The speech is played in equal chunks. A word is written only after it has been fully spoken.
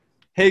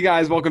Hey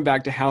guys, welcome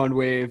back to Hound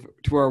Wave,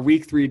 to our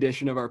week 3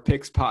 edition of our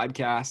Picks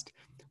podcast.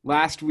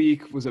 Last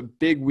week was a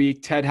big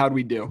week. Ted, how'd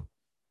we do?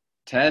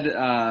 Ted,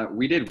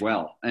 we did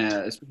well.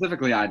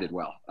 Specifically, I did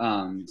well.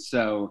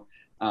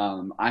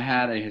 I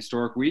had a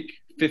historic week,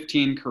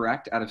 15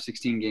 correct out of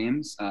 16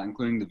 games,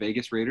 including the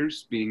Vegas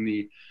Raiders beating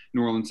the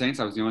New Orleans Saints.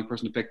 I was the only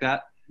person to pick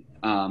that,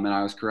 and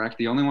I was correct.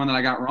 The only one that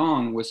I got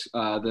wrong was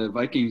the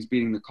Vikings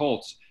beating the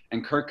Colts,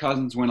 and Kirk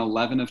Cousins went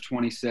 11 of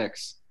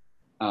 26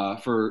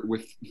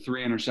 with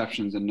 3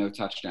 interceptions and no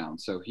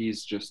touchdowns. So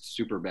he's just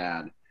super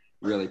bad.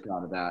 Really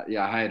proud of that.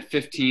 Yeah, I had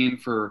 15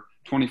 for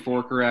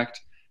 24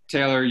 correct.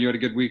 Taylor, you had a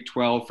good week,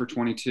 12 for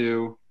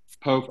 22.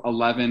 Pope,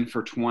 11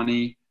 for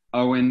 20.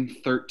 Owen,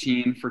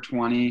 13 for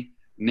 20.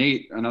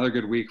 Nate, another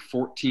good week,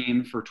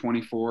 14 for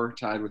 24,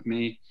 tied with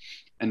me.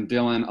 And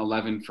Dylan,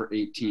 11 for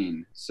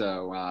 18.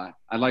 So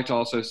I'd like to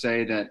also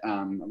say that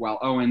while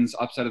Owen's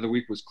upset of the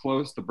week was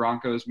close, the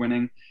Broncos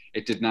winning,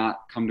 it did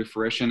not come to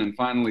fruition. And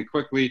finally,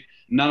 quickly,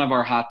 none of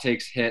our hot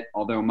takes hit,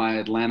 although my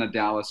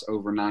Atlanta-Dallas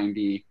over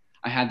 90,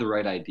 I had the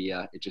right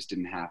idea. It just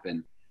didn't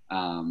happen.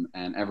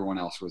 And everyone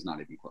else was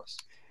not even close.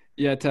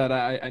 Yeah, Ted,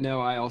 I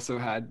know I also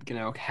had,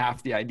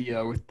 half the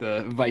idea with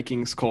the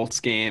Vikings-Colts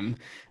game,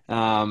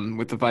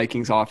 with the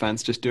Vikings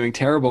offense just doing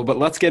terrible. But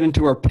let's get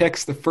into our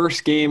picks. The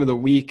first game of the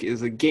week is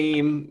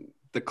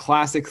the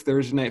classic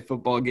Thursday night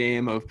football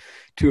game of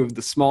two of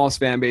the smallest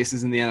fan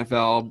bases in the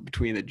NFL,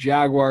 between the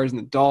Jaguars and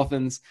the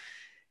Dolphins.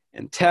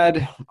 And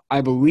Ted,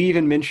 I believe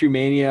in Minshew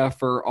Mania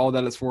for all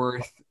that it's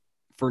worth.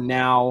 For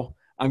now,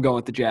 I'm going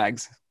with the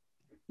Jags.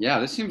 Yeah,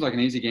 this seems like an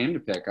easy game to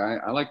pick.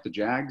 I like the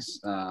Jags.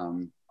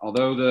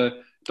 Although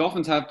the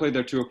Dolphins have played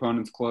their two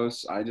opponents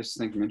close, I just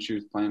think Minshew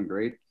is playing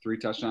great. 3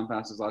 touchdown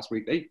passes last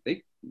week.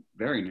 They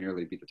very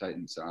nearly beat the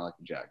Titans, so I like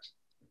the Jags.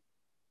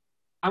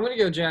 I'm gonna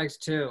go Jags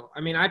too.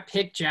 I mean, I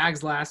picked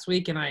Jags last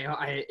week, and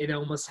it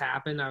almost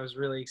happened. I was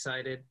really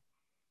excited,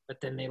 but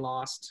then they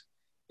lost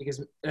because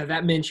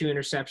that Minshew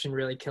interception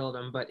really killed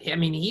him. But I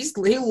mean,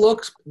 he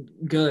looks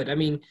good. I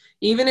mean,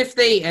 even if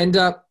they end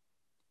up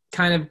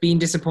kind of being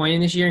disappointing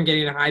this year and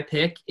getting a high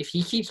pick, if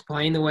he keeps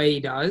playing the way he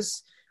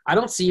does, I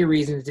don't see a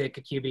reason to take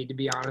a QB, to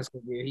be honest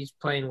with you. He's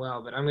playing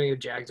well, but I'm going to go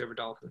Jags over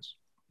Dolphins.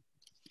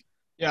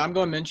 Yeah, I'm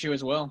going Minshew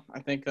as well. I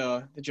think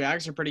the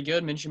Jags are pretty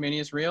good. Minshew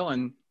Mania is real,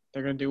 and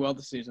they're going to do well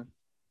this season.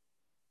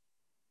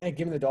 Hey,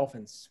 give me the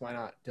Dolphins. Why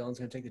not? Dylan's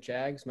going to take the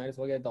Jags. Might as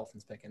well get a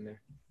Dolphins pick in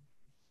there.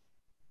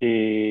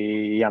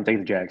 Yeah, I'm taking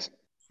the Jags.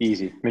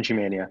 Easy. Minshew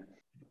Mania.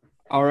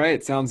 All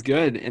right, sounds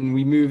good. And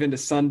we move into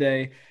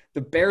Sunday.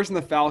 The Bears and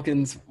the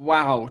Falcons.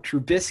 Wow,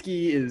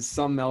 Trubisky is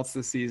something else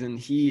this season.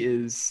 He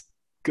is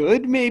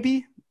good,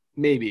 maybe.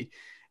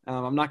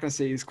 I'm not going to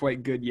say he's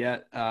quite good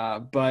yet,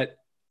 but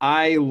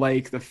I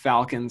like the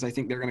Falcons. I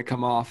think they're going to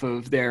come off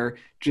of their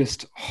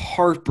just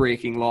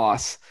heartbreaking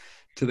loss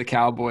to the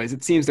Cowboys.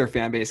 It seems their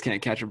fan base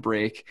can't catch a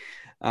break.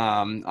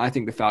 I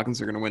think the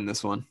Falcons are going to win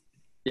this one.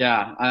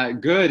 Yeah,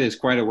 good is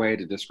quite a way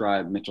to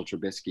describe Mitchell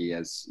Trubisky,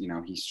 as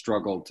he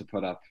struggled to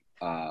put up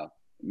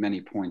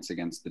many points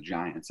against the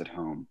Giants at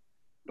home.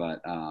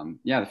 But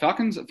the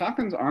Falcons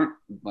aren't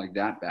like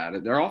that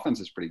bad. Their offense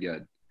is pretty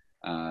good.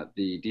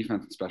 The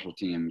defense and special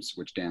teams,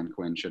 which Dan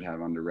Quinn should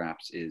have under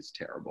wraps, is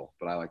terrible.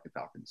 But I like the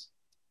Falcons.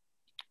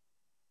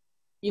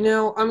 I'm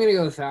going to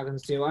go with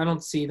Falcons too. I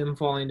don't see them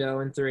falling to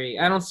 0-3.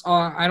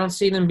 I don't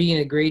see them being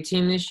a great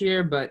team this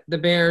year. But the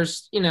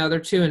Bears, they're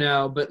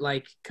 2-0. But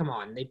come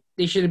on,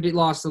 they should have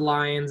lost the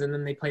Lions, and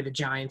then they play the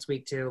Giants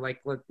week 2.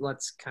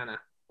 Let's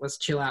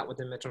chill out with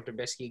the Mitchell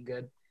Trubisky.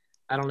 Good.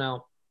 I don't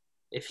know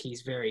if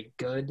he's very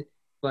good,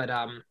 but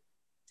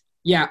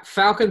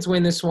Falcons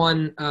win this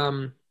one.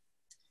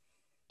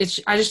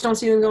 I just don't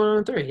see them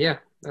going 0-3. Yeah,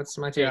 that's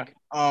my take.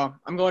 Yeah.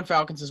 I'm going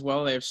Falcons as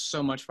well. They have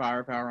so much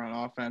firepower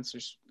on offense.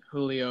 There's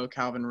Julio,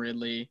 Calvin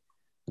Ridley.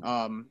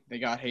 They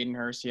got Hayden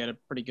Hurst. He had a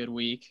pretty good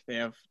week. They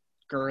have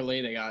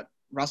Gurley. They got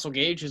Russell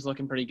Gage, who's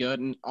looking pretty good.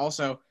 And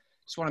also,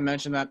 just want to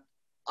mention that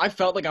I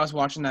felt like I was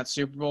watching that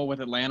Super Bowl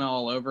with Atlanta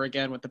all over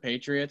again with the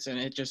Patriots, and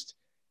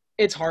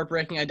it's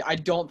heartbreaking. I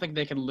don't think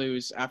they can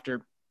lose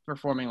after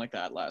performing like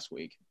that last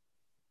week.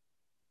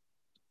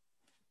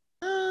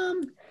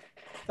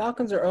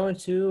 Falcons are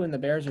 0-2 and the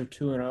Bears are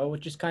 2-0,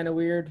 which is kind of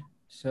weird.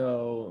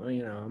 So,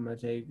 I'm going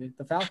to take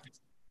the Falcons.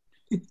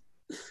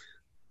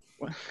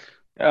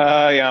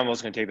 I'm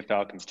also going to take the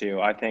Falcons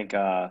too. I think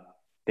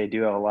they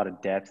do have a lot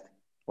of depth,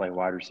 like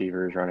wide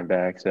receivers, running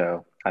back.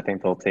 So I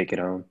think they'll take it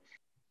home.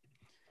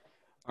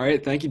 All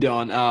right, thank you,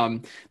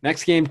 Dylan.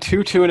 Next game,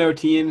 2-0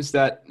 teams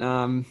that,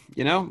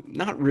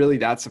 not really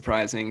that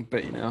surprising,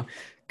 but,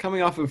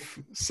 coming off of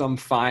some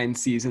fine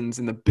seasons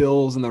in the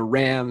Bills and the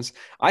Rams,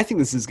 I think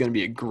this is going to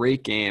be a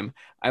great game.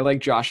 I like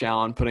Josh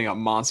Allen putting up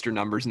monster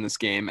numbers in this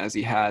game, as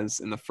he has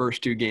in the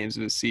first 2 games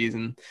of his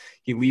season.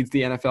 He leads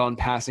the NFL in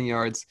passing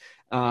yards.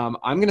 I'm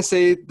going to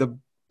say the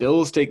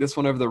Bills take this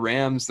one over the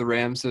Rams. The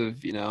Rams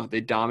have, they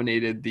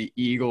dominated the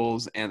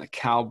Eagles and the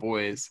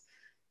Cowboys.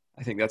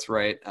 I think that's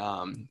right.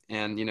 And,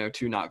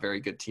 2 not very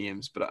good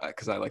teams, but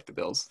because I like the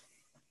Bills.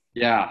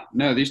 Yeah,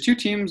 no, these 2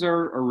 teams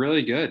are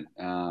really good.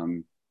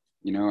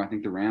 I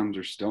think the Rams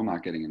are still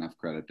not getting enough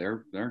credit.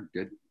 They're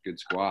a good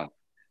squad.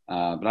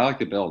 But I like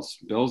the Bills.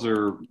 Bills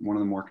are one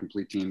of the more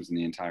complete teams in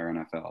the entire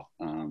NFL.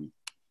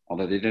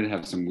 Although they did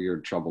have some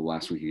weird trouble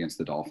last week against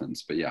the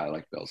Dolphins. But yeah, I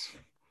like Bills.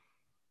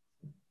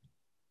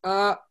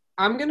 I'm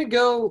gonna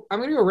go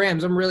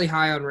Rams. I'm really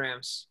high on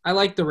Rams. I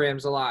like the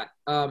Rams a lot.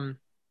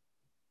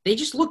 They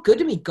just look good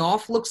to me.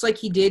 Goff looks like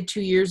he did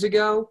 2 years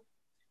ago.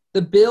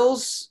 The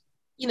Bills,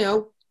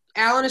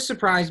 Allen has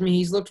surprised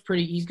me. He looks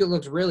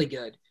really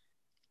good.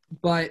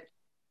 But,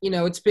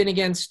 it's been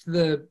against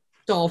the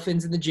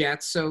Dolphins and the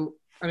Jets. So,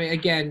 I mean,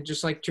 again,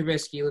 just like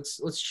Trubisky,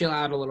 let's chill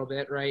out a little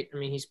bit, right? I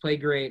mean, he's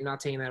played great, not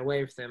taking that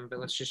away from him, but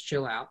let's just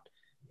chill out.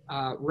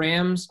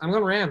 Rams, I'm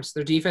going Rams.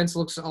 Their defense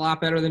looks a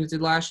lot better than it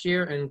did last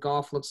year, and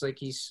Goff looks like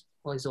he's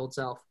his old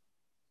self.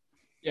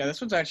 Yeah,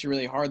 this one's actually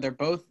really hard. They're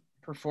both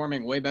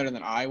performing way better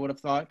than I would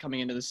have thought coming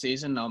into the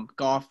season.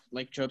 Goff,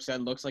 like Job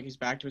said, looks like he's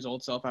back to his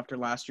old self after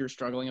last year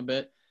struggling a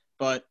bit.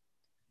 But,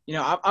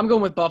 I'm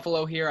going with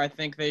Buffalo here. I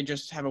think they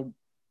just have a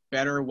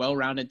better,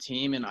 well-rounded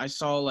team. And I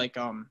saw, I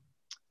don't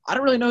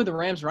really know who the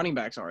Rams running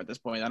backs are at this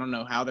point. I don't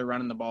know how they're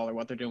running the ball or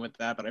what they're doing with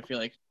that, but I feel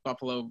like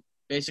Buffalo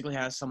basically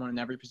has someone in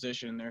every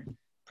position. They're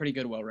pretty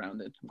good,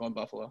 well-rounded. I'm going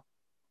Buffalo.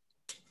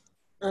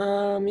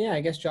 Yeah,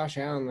 I guess Josh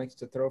Allen likes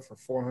to throw for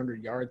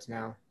 400 yards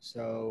now.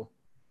 So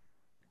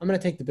I'm going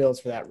to take the Bills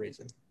for that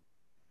reason.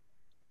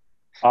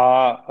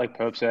 Like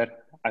Pope said,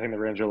 I think the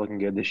Rams are looking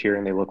good this year,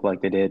 and they look like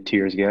they did 2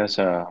 years ago.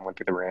 So I'm going to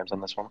pick the Rams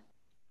on this one.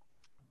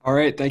 All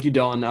right. Thank you,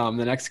 Dylan.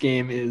 The next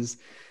game is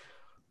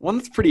one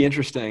that's pretty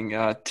interesting.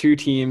 Two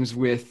teams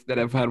that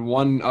have had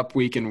one up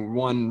week and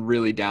one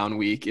really down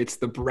week. It's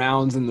the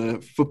Browns and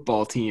the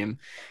football team.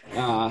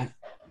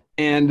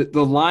 And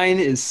the line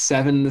is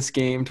 7 this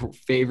game,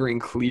 favoring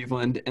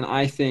Cleveland. And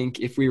I think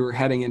if we were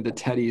heading into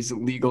Teddy's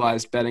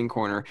legalized betting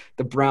corner,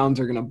 the Browns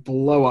are going to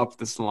blow up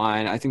this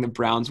line. I think the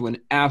Browns win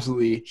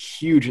absolutely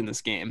huge in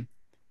this game.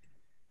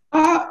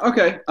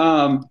 Okay.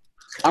 I'm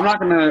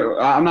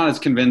not as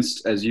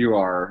convinced as you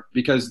are,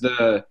 because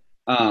the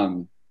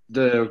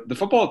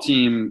football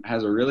team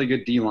has a really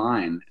good D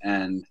line,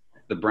 and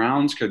the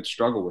Browns could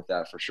struggle with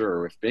that for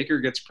sure. If Baker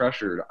gets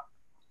pressured,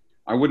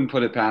 I wouldn't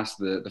put it past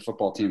the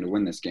football team to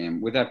win this game.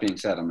 With that being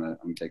said, I'm gonna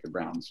take the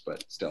Browns,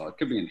 but still, it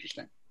could be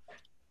interesting.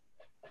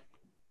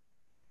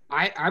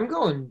 I'm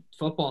going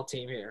football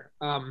team here.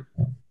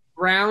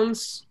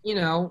 Browns,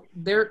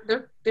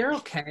 they're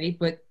okay,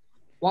 but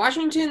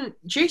Washington,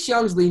 Chase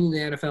Young's leading the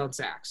NFL in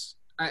sacks.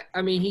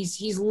 I mean,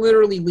 he's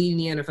literally leading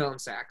the NFL in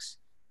sacks.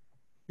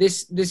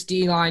 This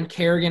D-line,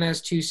 Kerrigan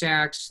has 2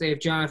 sacks. They have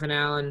Jonathan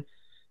Allen,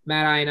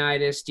 Matt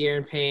Ioannidis,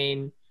 De'Aaron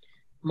Payne,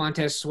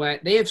 Montez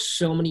Sweat. They have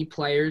so many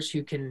players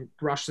who can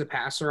rush the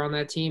passer on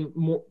that team.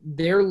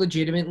 They're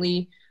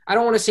legitimately – I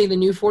don't want to say the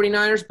new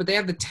 49ers, but they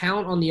have the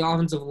talent on the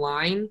offensive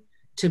line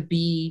to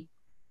be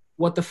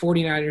what the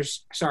 49ers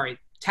 – sorry,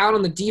 talent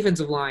on the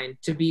defensive line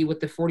to be what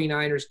the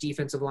 49ers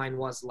defensive line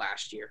was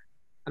last year.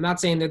 I'm not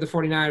saying they're the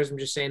 49ers. I'm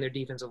just saying their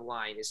defensive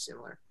line is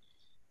similar.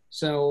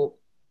 So,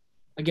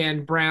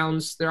 again,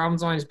 Browns, their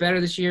offensive line is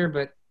better this year,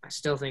 but I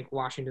still think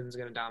Washington's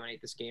going to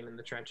dominate this game in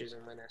the trenches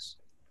and win this.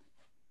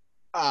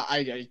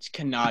 I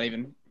cannot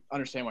even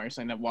understand why you're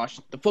saying that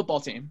the football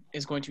team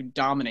is going to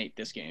dominate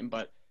this game,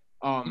 but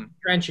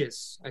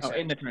trenches.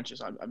 In the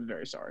trenches. I'm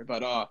very sorry,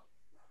 but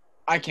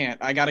I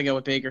can't. I got to go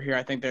with Baker here.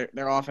 I think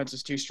their offense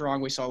is too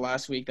strong. We saw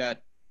last week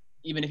that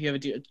even if you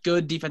have a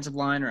good defensive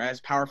line, or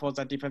as powerful as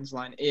that defensive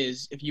line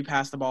is, if you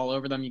pass the ball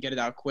over them, you get it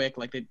out quick,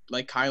 like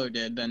Kyler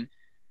did, then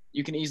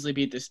you can easily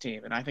beat this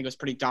team. And I think it was a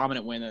pretty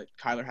dominant win that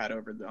Kyler had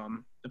over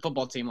the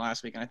football team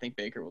last week, and I think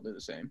Baker will do the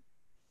same.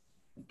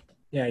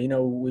 Yeah,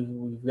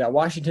 we've got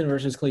Washington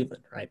versus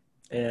Cleveland, right?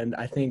 And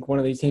I think one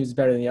of these teams is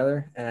better than the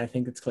other, and I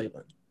think it's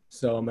Cleveland.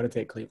 So I'm going to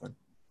take Cleveland.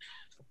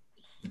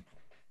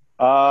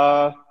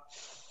 I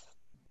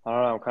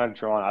don't know. I'm kind of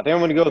drawn. I think I'm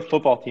going to go with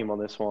football team on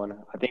this one.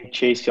 I think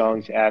Chase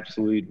Young's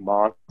absolute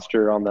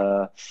monster on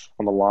the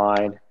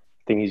line.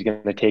 I think he's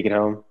going to take it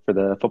home for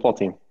the football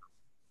team.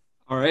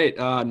 All right.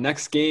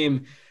 Next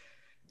game.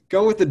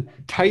 Go with the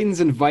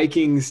Titans and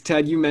Vikings.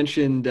 Ted, you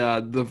mentioned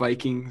the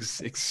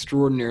Vikings'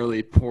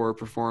 extraordinarily poor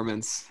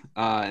performance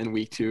in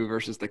Week 2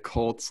 versus the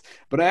Colts,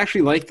 but I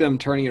actually like them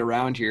turning it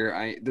around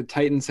here. The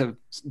Titans have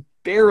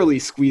barely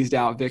squeezed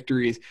out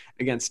victories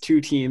against 2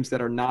 teams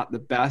that are not the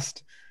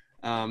best.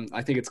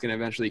 I think it's going to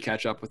eventually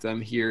catch up with them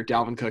here.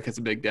 Dalvin Cook has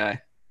a big day.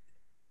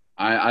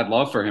 I'd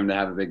love for him to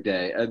have a big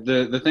day.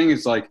 The thing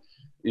is, Ryan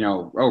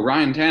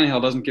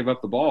Tannehill doesn't give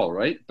up the ball,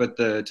 right? But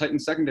the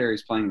Titans secondary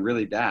is playing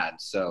really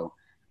bad, so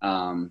 –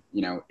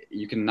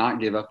 you cannot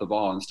give up the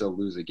ball and still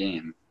lose a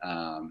game.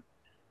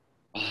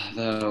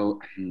 Although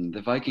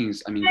the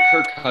Vikings,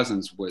 Kirk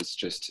Cousins was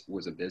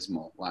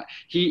abysmal.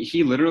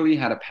 He literally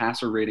had a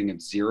passer rating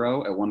of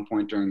 0 at one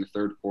point during the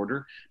third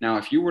quarter. Now,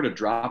 if you were to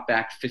drop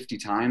back 50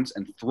 times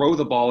and throw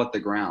the ball at the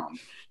ground,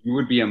 you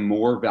would be a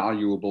more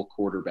valuable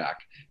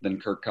quarterback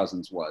than Kirk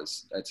Cousins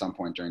was at some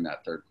point during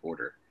that third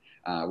quarter,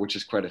 which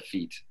is quite a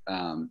feat.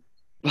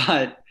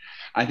 but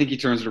I think he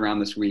turns it around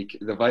this week.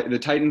 The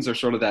Titans are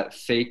sort of that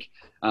fake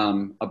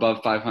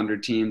above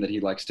 500 team that he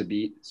likes to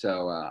beat.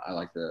 So I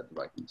like the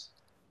Vikings.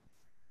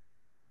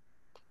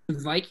 The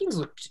Vikings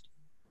looked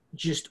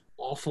just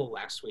awful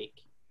last week.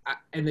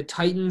 And the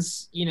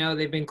Titans,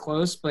 they've been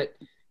close, but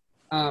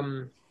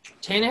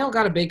Tannehill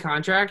got a big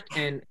contract,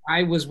 and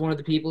I was one of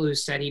the people who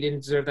said he didn't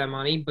deserve that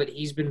money, but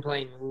he's been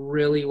playing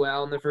really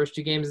well in the first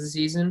 2 games of the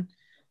season.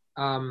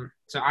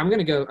 So I'm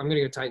gonna go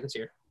Titans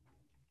here.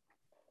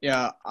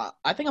 Yeah,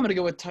 I think I'm gonna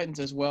go with Titans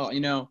as well.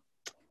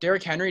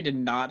 Derrick Henry did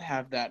not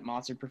have that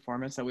monster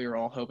performance that we were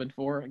all hoping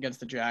for against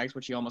the Jags,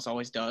 which he almost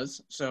always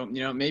does. So,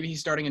 maybe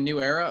he's starting a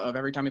new era of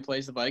every time he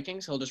plays the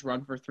Vikings, he'll just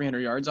run for 300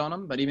 yards on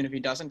them. But even if he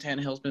doesn't,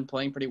 Tannehill's been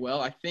playing pretty well.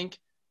 I think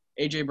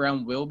A.J.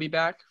 Brown will be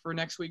back for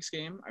next week's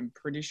game. I'm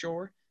pretty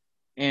sure.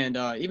 And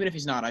even if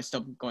he's not, I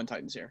still going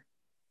Titans here.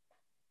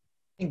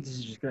 I think this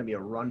is just going to be a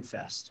run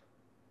fest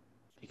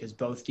because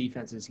both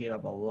defenses gave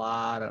up a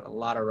lot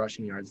of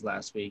rushing yards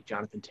last week,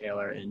 Jonathan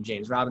Taylor and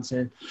James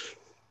Robinson.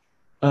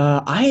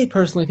 I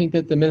personally think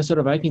that the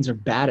Minnesota Vikings are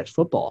bad at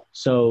football,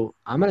 so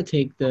I'm going to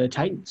take the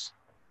Titans.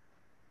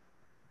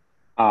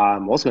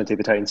 I'm also going to take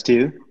the Titans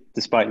too.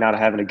 Despite not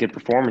having a good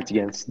performance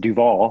against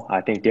Duval, I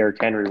think Derrick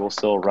Henry will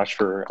still rush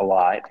for a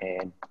lot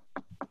and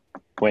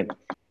win.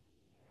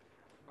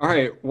 All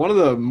right, one of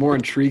the more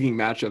intriguing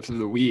matchups of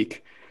the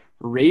week,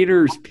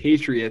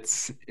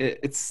 Raiders-Patriots.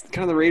 It's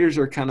kind of the Raiders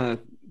are kind of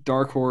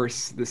dark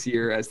horse this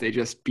year as they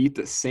just beat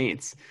the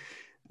Saints.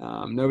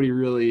 Nobody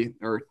really,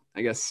 or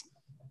I guess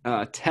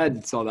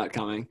Ted saw that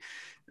coming.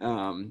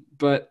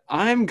 But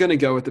I'm going to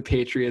go with the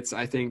Patriots.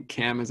 I think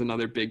Cam is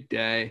another big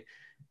day.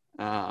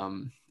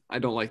 I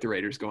don't like the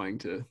Raiders going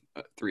to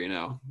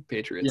 3-0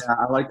 Patriots. Yeah,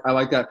 I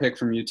like that pick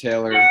from you,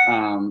 Taylor.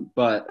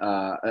 But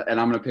I'm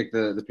going to pick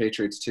the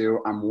Patriots too.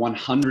 I'm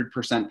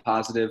 100%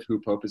 positive who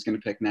Pope is going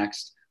to pick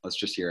next. Let's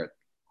just hear it.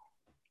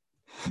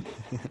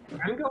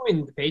 I'm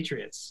going the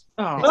Patriots.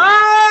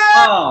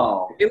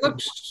 Oh! It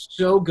looks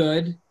so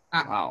good.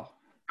 Wow.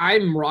 I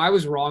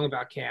was wrong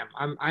about Cam.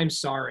 I'm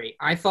sorry.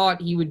 I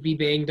thought he would be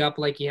banged up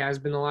like he has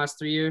been the last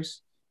 3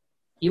 years.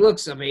 He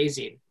looks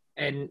amazing.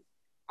 And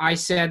I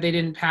said they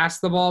didn't pass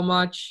the ball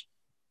much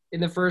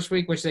in the first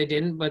week, which they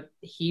didn't, but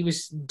he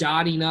was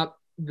dotting up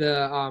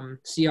the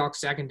Seahawks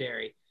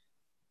secondary,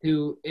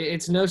 who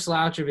it's no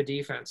slouch of a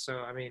defense.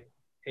 So,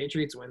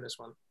 Patriots win this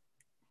one.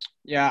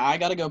 Yeah, I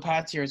got to go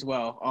Pats here as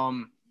well.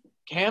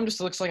 Cam just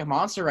looks like a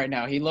monster right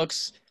now. He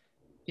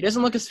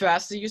doesn't look as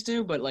fast as he used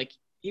to, but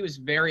he was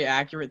very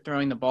accurate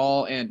throwing the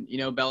ball. And,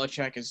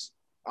 Belichick is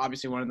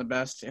obviously one of the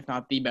best, if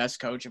not the best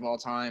coach of all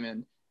time.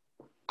 And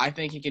I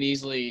think he could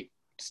easily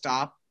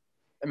stop.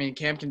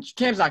 Cam's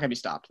not going to be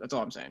stopped. That's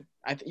all I'm saying.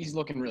 He's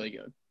looking really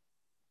good.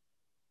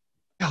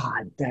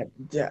 God,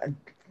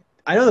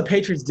 I know the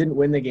Patriots didn't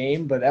win the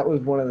game, but that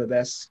was one of the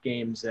best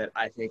games that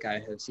I think I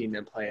have seen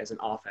them play as an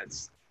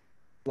offense,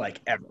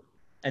 ever.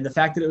 And the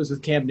fact that it was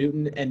with Cam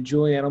Newton and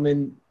Julian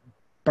Edelman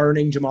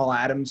burning Jamal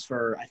Adams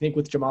I think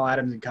with Jamal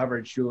Adams in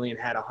coverage, Julian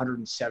had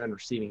 107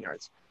 receiving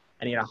yards,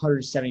 and he had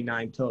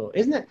 179 total.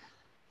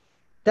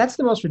 That's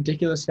the most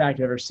ridiculous fact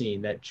I've ever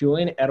seen, that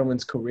Julian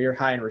Edelman's career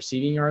high in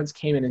receiving yards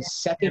came in his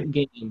second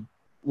game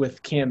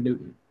with Cam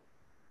Newton.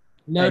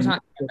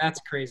 That's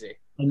crazy.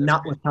 And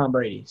not with Tom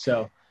Brady.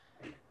 So,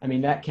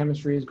 that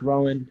chemistry is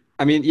growing.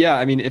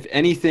 If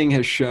anything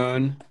has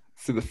shown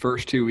through the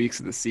first 2 weeks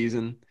of the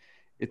season,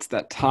 it's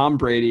that Tom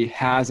Brady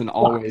has and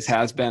always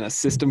has been a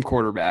system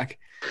quarterback.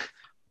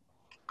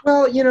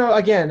 Well,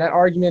 again, that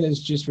argument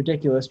is just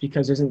ridiculous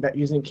because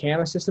isn't Cam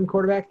a system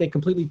quarterback? They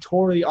completely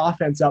tore the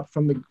offense up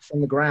from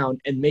the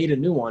ground and made a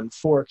new one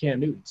for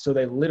Cam Newton. So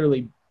they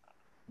literally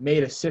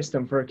made a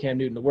system for Cam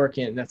Newton to work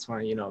in. That's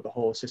why, the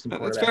whole system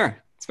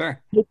quarterback. That's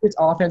fair. His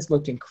offense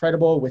looked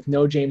incredible with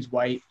no James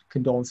White.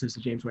 Condolences to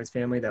James White's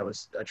family. That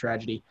was a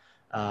tragedy.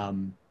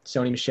 Sony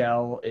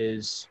Michel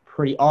is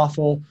pretty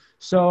awful.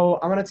 So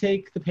I'm going to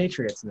take the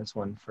Patriots in this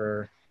one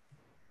for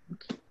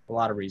a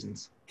lot of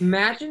reasons.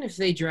 Imagine if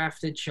they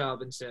drafted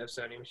Chubb instead of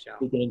Sony Michel.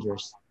 Be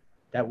dangerous.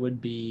 That would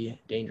be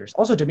dangerous.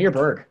 Also, Damiere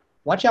Byrd.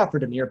 Watch out for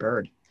Damiere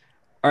Byrd.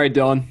 All right,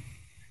 Dylan.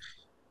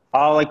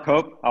 I like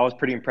Pope. I was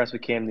pretty impressed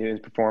with Cam Newton's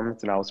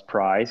performance, and I was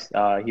surprised.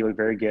 He looked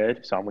very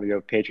good, so I'm going to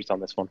go Patriots on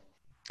this one.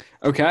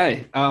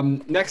 Okay.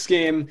 Next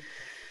game,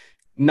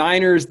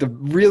 Niners, the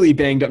really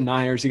banged-up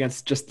Niners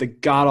against just the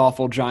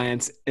god-awful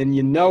Giants. And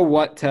you know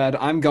what, Ted?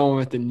 I'm going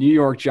with the New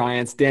York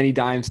Giants. Danny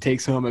Dimes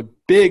takes home a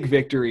big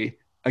victory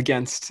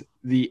against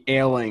the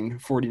ailing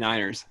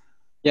 49ers.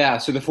 Yeah,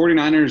 so the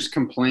 49ers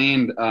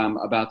complained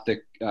about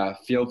the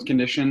field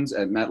conditions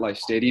at MetLife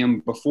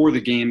Stadium before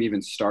the game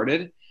even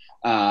started.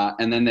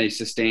 And then they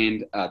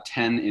sustained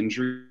 10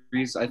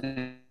 injuries, I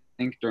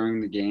think,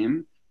 during the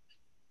game.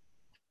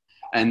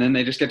 And then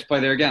they just get to play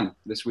there again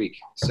this week.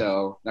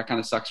 So that kind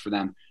of sucks for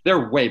them.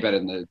 They're way better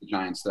than the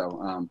Giants,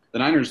 though. The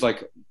Niners,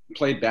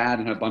 played bad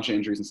and had a bunch of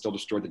injuries and still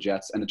destroyed the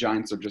Jets. And the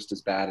Giants are just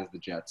as bad as the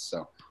Jets.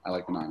 So I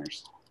like the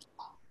Niners.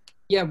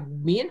 Yeah,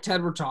 me and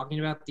Ted were talking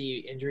about the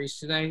injuries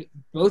today.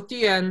 Both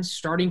DNs,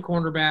 starting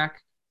cornerback,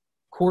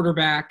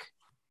 quarterback,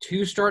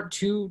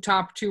 two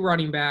top two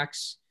running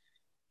backs.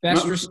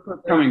 Best Mostert's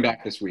coming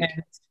back this week.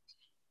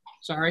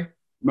 Sorry?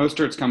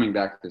 Mostert's coming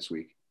back this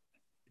week.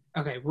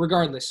 Okay,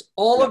 regardless,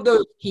 all of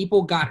those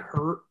people got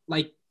hurt,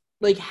 like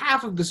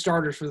half of the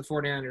starters for the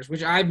 49ers,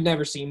 which I've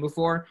never seen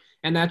before,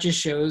 and that just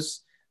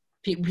shows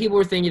people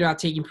are thinking about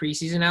taking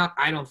preseason out.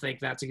 I don't think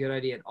that's a good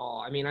idea at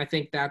all. I mean, I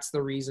think that's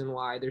the reason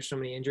why there's so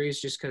many injuries,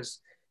 just because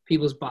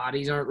people's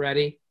bodies aren't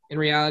ready in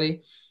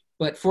reality.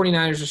 But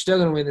 49ers are still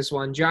going to win this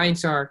one.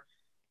 Giants are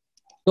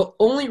 – the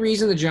only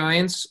reason the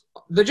Giants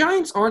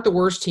aren't the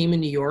worst team in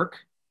New York,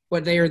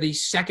 but they are the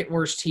second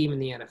worst team in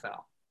the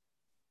NFL.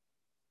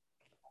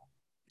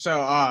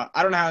 So I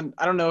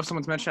don't know if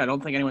someone's mentioned it. I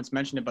don't think anyone's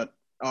mentioned it, but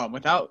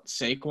without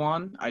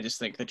Saquon, I just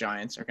think the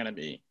Giants are going to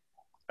be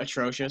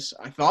atrocious.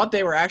 I thought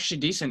they were actually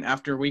decent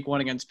after week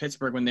 1 against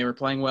Pittsburgh when they were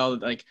playing well.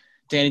 Like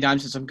Danny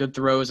Dimes had some good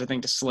throws, I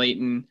think, to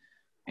Slayton,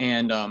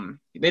 and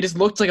they just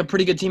looked like a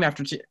pretty good team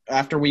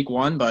after week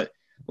 1. But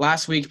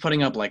last week,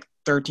 putting up like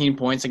 13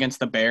 points against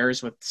the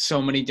Bears with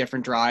so many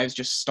different drives,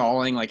 just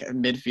stalling like at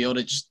midfield,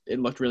 it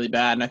looked really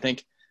bad. And I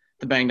think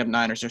the banged up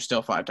Niners are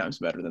still 5 times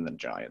better than the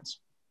Giants.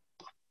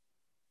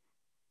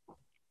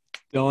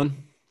 Dylan?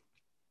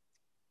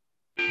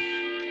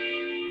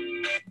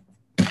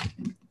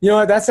 You know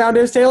what that sound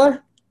is,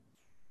 Taylor?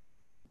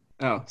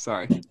 Oh,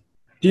 sorry. Do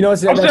you know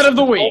what's Upset of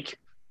the week?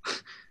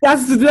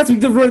 That's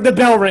the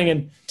bell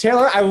ringing.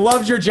 Taylor, I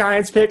loved your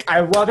Giants pick. I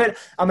love it.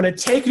 I'm going to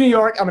take New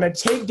York. I'm going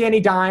to take Danny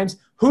Dimes.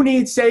 Who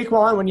needs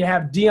Saquon when you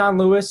have Dion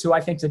Lewis, who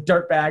I think is a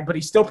dirtbag, but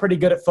he's still pretty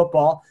good at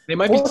football. They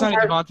might be signing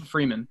Devonta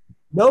Freeman.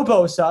 No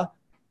Bosa.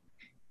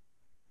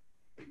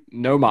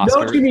 No Mostert.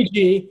 No Jimmy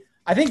G.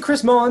 I think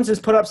Chris Mullins has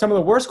put up some of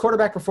the worst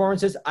quarterback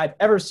performances I've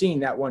ever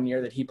seen that one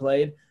year that he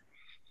played.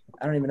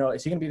 I don't even know.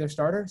 Is he going to be their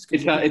starter?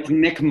 It's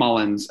Nick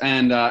Mullins.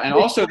 And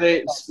also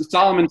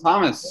Solomon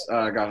Thomas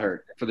got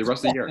hurt for the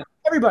rest of the year.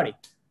 Everybody.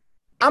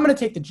 I'm going to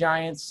take the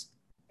Giants.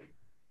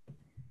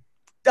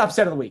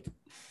 Upset of the week.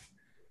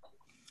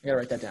 I got to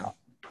write that down.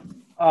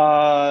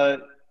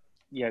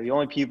 Yeah, the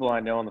only people I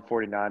know on the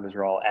 49ers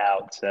are all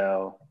out,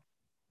 so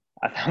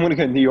I'm going to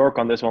go New York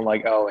on this one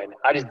like Owen.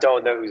 I just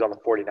don't know who's on the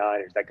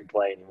 49ers that can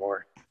play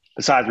anymore,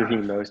 besides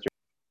Raheem Mostert.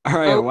 All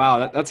right,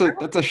 wow, that's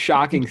a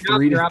shocking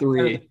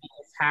 3-3.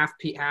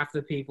 Half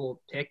the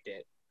people picked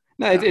it.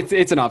 No,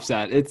 it's an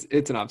upset.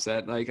 It's an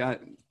upset. Like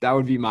that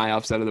would be my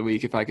upset of the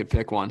week if I could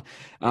pick one.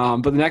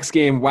 But the next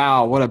game,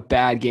 wow, what a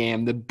bad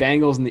game. The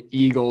Bengals and the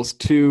Eagles,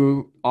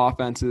 two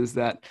offenses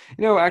that,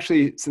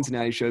 actually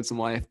Cincinnati showed some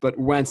life, but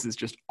Wentz is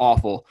just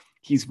awful.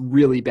 He's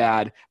really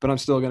bad, but I'm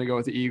still going to go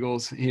with the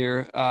Eagles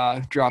here,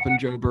 dropping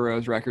Joe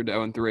Burrow's record to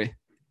 0-3.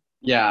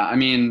 Yeah, I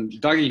mean,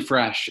 Dougie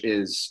Fresh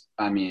is,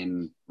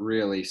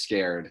 really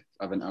scared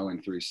of an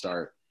 0-3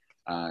 start.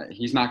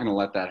 He's not going to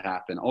let that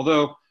happen.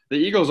 Although the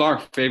Eagles are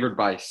favored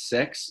by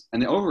 6,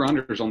 and the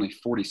over-under is only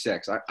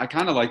 46. I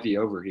kind of like the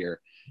over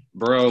here.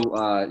 Burrow,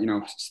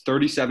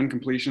 37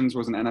 completions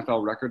was an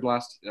NFL record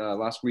last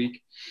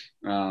week.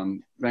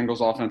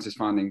 Bengals offense is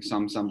finding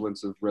some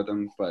semblance of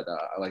rhythm, but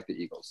I like the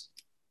Eagles.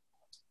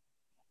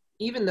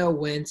 Even though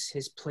Wentz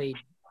has played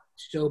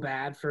so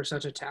bad for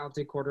such a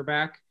talented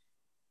quarterback,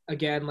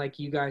 again, like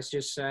you guys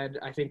just said,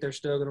 I think they're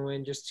still going to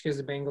win just because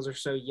the Bengals are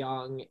so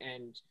young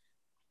and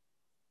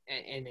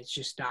it's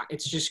just not –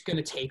 it's just going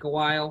to take a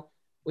while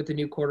with the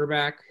new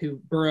quarterback who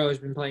Burrow has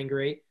been playing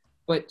great.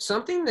 But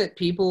something that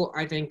people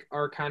I think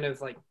are kind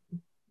of like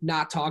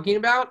not talking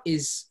about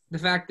is the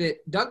fact that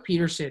Doug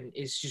Peterson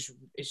is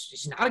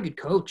not a good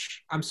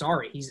coach. I'm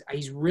sorry.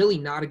 He's really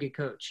not a good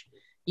coach.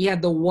 He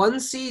had the one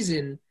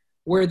season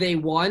where they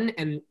won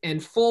and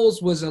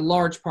Foles was a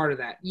large part of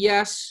that.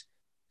 Yes,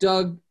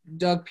 Doug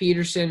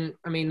Peterson,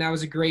 that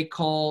was a great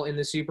call in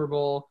the Super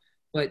Bowl.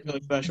 But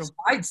really special.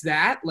 Besides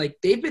that,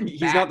 they've been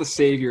he's not the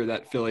savior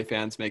that Philly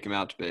fans make him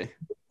out to be. They've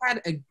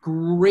had a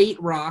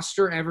great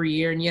roster every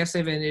year, and yes,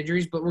 they've had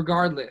injuries, but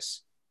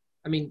regardless,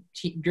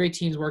 great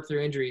teams work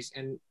through injuries,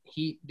 and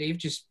they've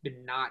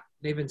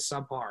been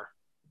subpar.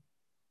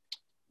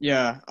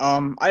 Yeah,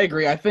 I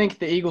agree. I think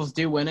the Eagles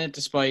do win it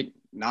despite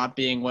not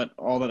being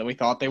all that we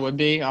thought they would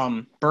be.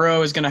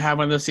 Burrow is going to have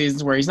one of those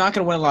seasons where he's not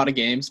going to win a lot of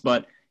games,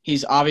 but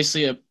he's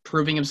obviously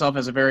proving himself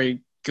as a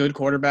very good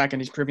quarterback,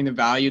 and he's proving the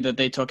value that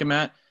they took him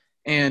at.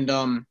 And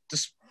I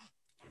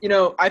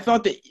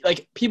thought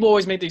that people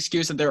always make the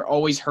excuse that they're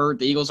always hurt.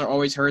 The Eagles are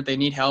always hurt. They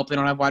need help. They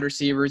don't have wide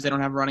receivers. They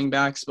don't have running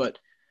backs. But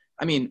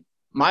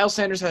Miles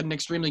Sanders had an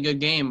extremely good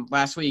game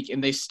last week,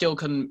 and they still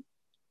couldn't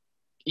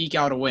eke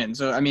out a win.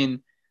 So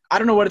I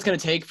don't know what it's going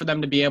to take for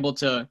them to be able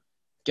to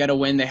get a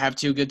win. They have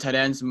two good tight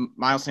ends.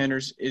 Miles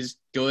Sanders is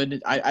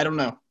good. I don't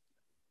know.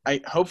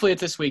 Hopefully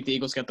it's this week the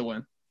Eagles get the win.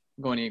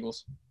 I'm going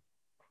Eagles.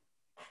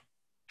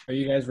 Are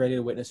you guys ready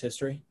to witness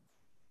history?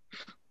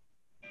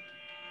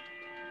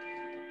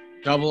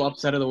 Double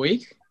upset of the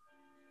week?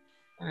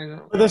 I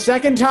know. For the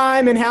second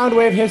time in Hound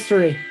Wave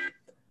history,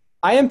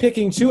 I am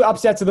picking 2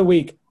 upsets of the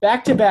week,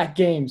 back-to-back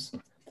games.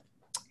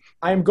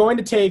 I am going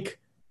to take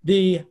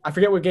I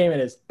forget what game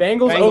it is,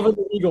 Bengals over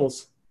the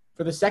Eagles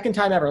for the second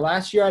time ever.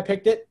 Last year I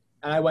picked it,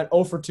 and I went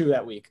 0 for 2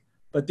 that week.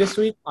 But this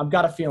week, I've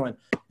got a feeling.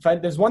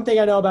 There's one thing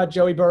I know about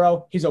Joey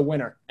Burrow, he's a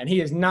winner, and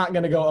he is not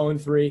going to go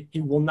 0-3.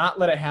 He will not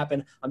let it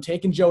happen. I'm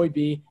taking Joey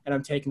B, and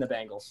I'm taking the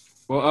Bengals.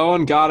 Well,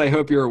 Owen, God, I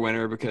hope you're a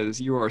winner because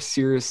you are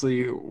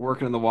seriously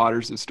working in the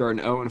waters of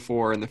starting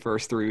 0-4 in the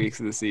first 3 weeks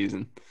of the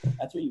season.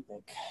 That's what you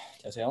think,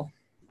 Tessiel.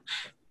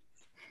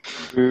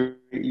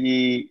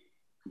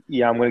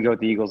 Yeah, I'm going to go with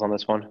the Eagles on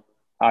this one.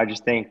 I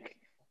just think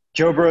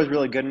Joe Burrow is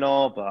really good and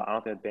all, but I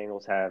don't think the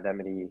Bengals have that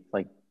many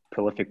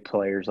prolific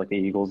players like the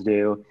Eagles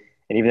do.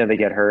 And even if they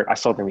get hurt, I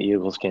still think the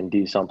Eagles can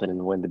do something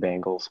and win the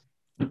Bengals.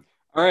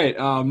 All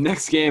right,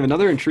 next game,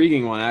 another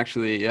intriguing one,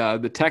 actually.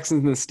 The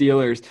Texans and the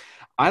Steelers.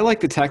 I like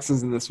the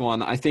Texans in this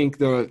one. I think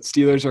the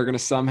Steelers are going to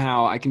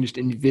somehow – I can just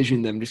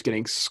envision them just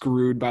getting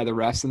screwed by the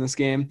refs in this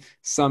game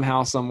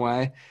somehow, some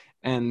way,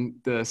 and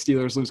the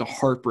Steelers lose a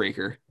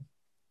heartbreaker.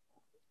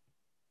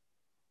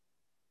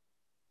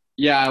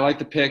 Yeah, I like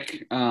the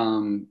pick.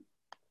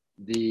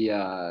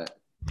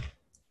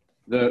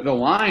 The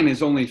line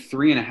is only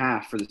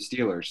 3.5 for the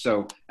Steelers.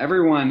 So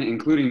everyone,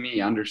 including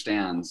me,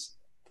 understands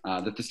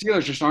that the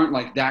Steelers just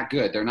aren't that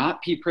good. They're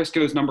not Pete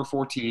Prisco's number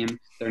 4 team.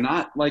 They're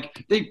not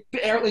they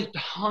barely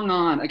hung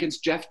on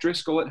against Jeff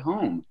Driscoll at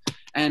home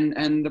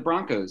and the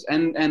Broncos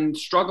and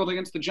struggled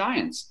against the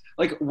Giants.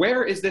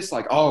 Where is this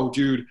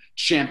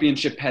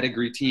championship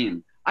pedigree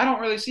team? I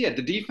don't really see it.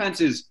 The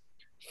defense is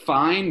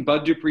fine.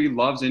 Bud Dupree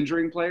loves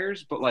injuring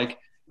players, but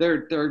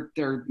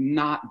they're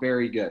not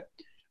very good.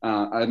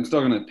 I'm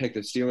still going to pick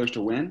the Steelers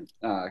to win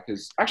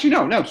because actually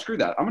no, screw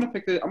that. I'm going to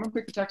pick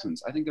the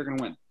Texans. I think they're going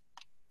to win.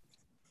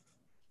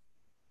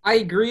 I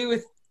agree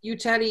with you,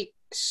 Teddy,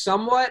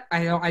 somewhat.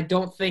 I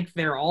don't think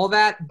they're all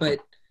that, but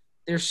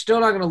they're still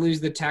not going to lose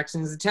the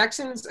Texans. The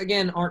Texans,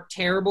 again, aren't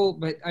terrible,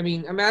 but,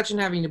 imagine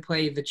having to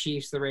play the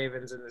Chiefs, the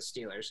Ravens, and the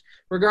Steelers.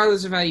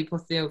 Regardless of how you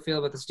feel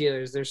about the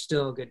Steelers, they're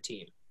still a good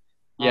team.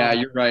 Yeah,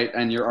 you're right,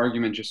 and your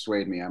argument just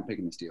swayed me. I'm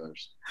picking the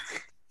Steelers.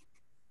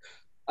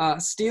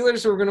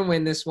 Steelers are going to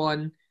win this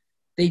one.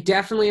 They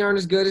definitely aren't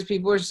as good as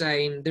people are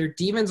saying. Their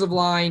defensive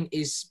line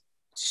is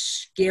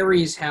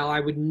scary as hell.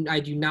 I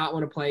do not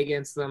want to play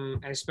against them,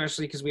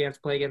 especially because we have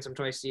to play against them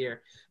twice a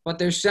year. But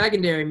their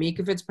secondary,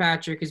 Mika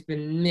Fitzpatrick has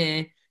been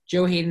meh.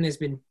 Joe Hayden has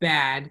been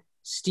bad.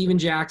 Steven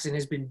Jackson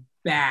has been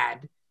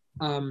bad.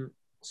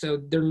 So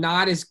they're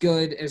not as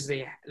good as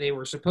they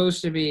were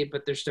supposed to be,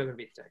 but they're still going to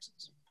be the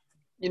Texans.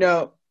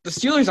 The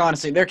Steelers,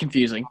 honestly, they're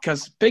confusing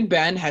because Big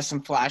Ben has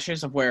some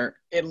flashes of where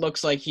it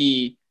looks like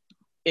he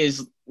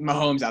is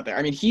Mahomes out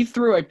there. He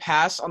threw a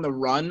pass on the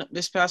run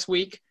this past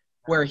week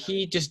where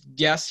he just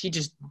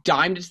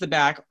dimed it to the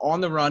back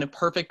on the run, a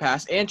perfect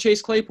pass, and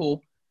Chase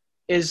Claypool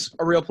is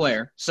a real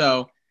player.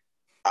 So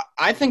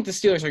I think the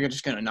Steelers are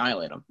just going to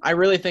annihilate them. I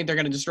really think they're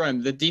going to destroy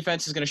them. The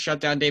defense is going to shut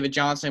down David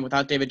Johnson.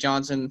 Without David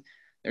Johnson,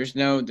 there's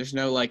no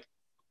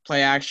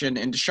play action,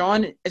 and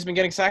Deshaun has been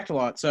getting sacked a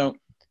lot. So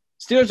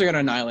Steelers are going to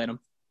annihilate them.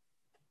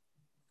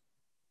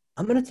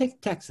 I'm going to take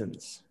the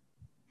Texans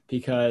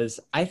because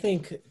I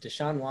think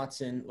Deshaun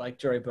Watson, like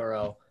Joey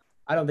Burrow,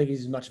 I don't think he's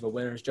as much of a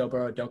winner as Joe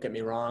Burrow, don't get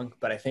me wrong,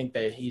 but I think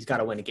that he's got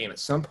to win a game at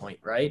some point,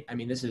 right?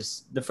 This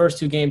is the first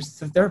 2 games.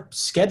 Their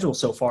schedule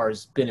so far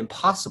has been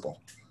impossible.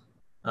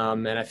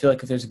 And I feel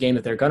like if there's a game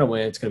that they're going to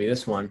win, it's going to be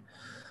this one.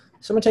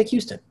 So I'm going to take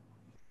Houston.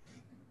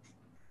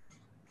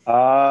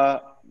 I'm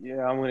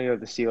going to go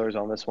with the Steelers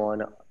on this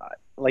one.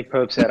 Like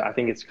Pope said, I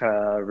think it's kind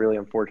of really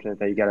unfortunate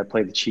that you got to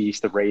play the Chiefs,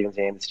 the Ravens,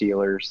 and the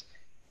Steelers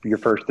for your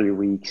first 3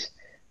 weeks.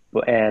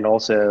 And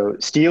also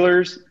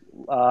Steelers,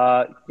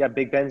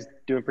 Big Ben's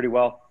doing pretty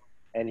well,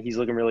 and he's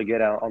looking really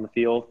good out on the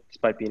field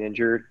despite being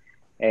injured.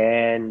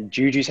 And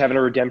Juju's having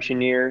a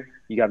redemption year.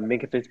 You got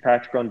Minka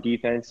Fitzpatrick on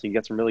defense. You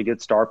got some really good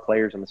star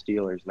players on the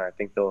Steelers, and I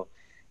think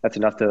that's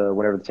enough to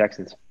win over the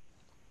Texans.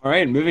 All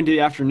right, moving to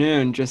the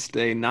afternoon, just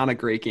not a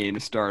great game to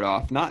start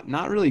off.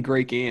 Not really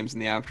great games in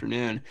the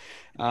afternoon.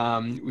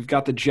 We've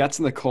got the Jets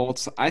and the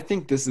Colts. I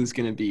think this is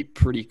going to be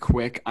pretty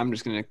quick. I'm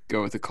just going to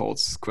go with the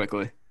Colts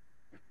quickly.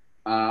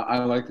 I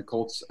like the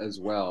Colts as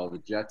well. The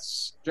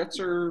Jets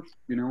are,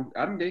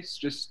 Adam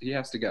Gase he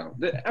has to go.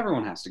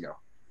 Everyone has to go.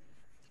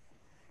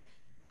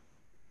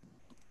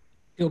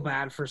 Feel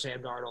bad for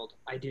Sam Darnold.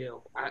 I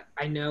do.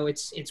 I know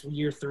it's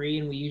year 3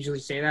 and we usually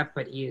say that,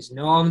 but he has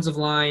no offensive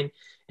line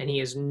and he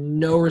has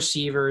no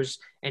receivers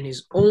and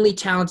his only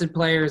talented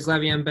player is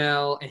Le'Veon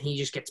Bell and he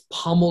just gets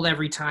pummeled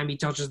every time he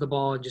touches the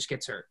ball and just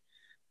gets hurt.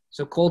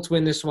 So Colts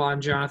win this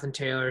one. Jonathan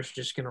Taylor's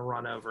just going to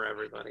run over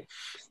everybody.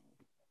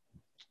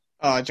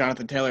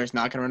 Jonathan Taylor is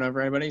not going to run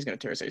over anybody. He's going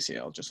to tear his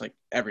ACL just like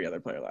every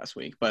other player last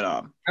week. But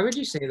how would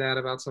you say that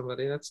about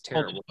somebody? That's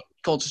terrible.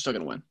 Colts are still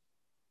going to win.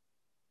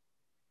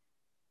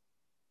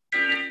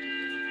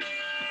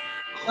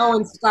 No,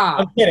 and stop.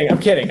 I'm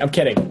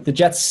kidding. The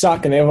Jets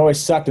suck, and they've always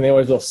sucked, and they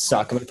always will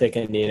suck. I'm going to take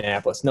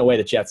Indianapolis. No way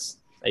the Jets.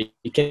 Are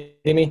you kidding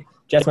me?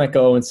 Jets might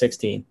go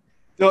 0-16.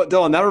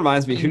 Dylan, that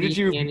reminds me.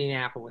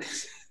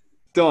 Indianapolis.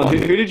 Dylan,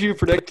 who did you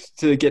predict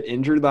to get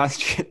injured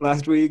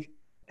last week?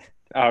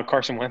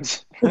 Carson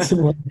Wentz.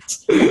 Carson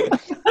Wentz.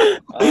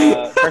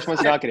 Carson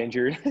Wentz did not get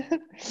injured. For the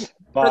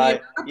But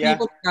amount of yeah.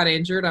 people that got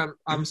injured,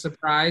 I'm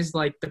surprised.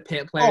 Like the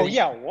pit player Oh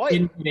yeah, what?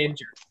 didn't get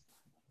injured.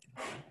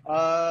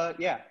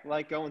 Yeah,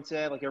 like Owen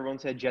said, like everyone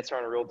said, Jets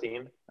aren't a real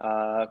team.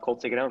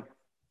 Colts take it home.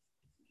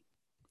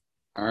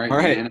 All right. All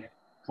right. Man.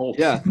 Colts.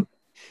 Yeah.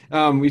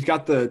 We've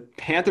got the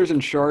Panthers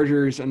and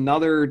Chargers,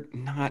 another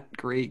not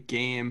great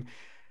game.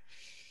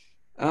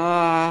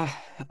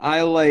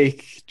 I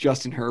like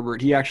Justin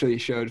Herbert. He actually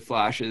showed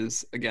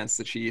flashes against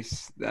the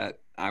Chiefs that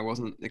I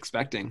wasn't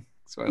expecting.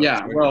 So I like Yeah,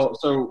 Chargers. well,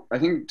 so I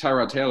think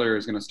Tyrod Taylor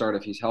is going to start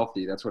if he's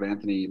healthy. That's what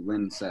Anthony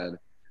Lynn said.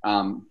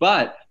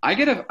 But I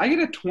get a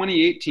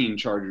 2018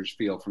 Chargers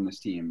feel from this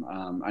team.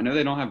 I know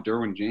they don't have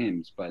Derwin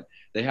James, but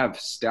they have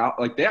stout.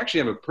 Like they actually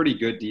have a pretty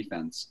good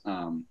defense.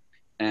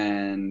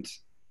 And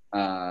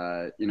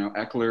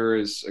Eckler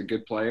is a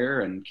good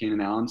player, and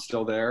Keenan Allen's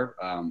still there.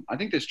 I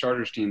think this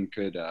Chargers team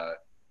could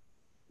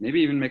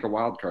maybe even make a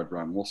wild card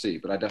run. We'll see,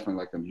 but I definitely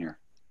like them here.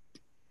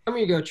 I'm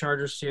gonna go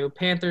Chargers too.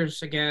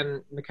 Panthers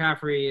again.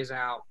 McCaffrey is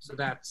out, so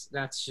that's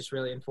just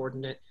really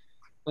unfortunate.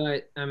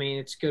 But I mean,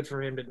 it's good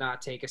for him to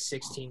not take a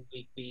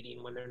 16-week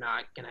beating when they're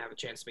not gonna have a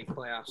chance to make the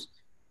playoffs.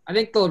 I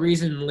think the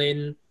reason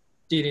Lynn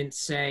didn't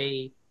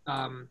say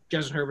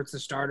Justin Herbert's the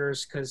starter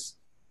is because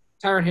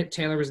Tyrod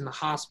Taylor was in the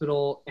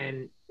hospital,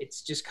 and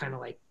it's just kind of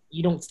like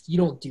you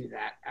don't do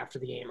that after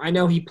the game. I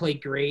know he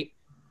played great,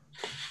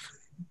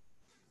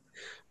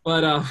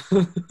 but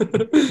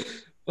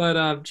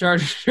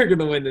Chargers are going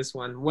to win this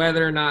one.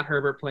 Whether or not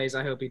Herbert plays,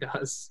 I hope he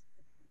does.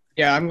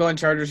 Yeah, I'm going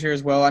Chargers here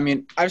as well. I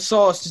mean, I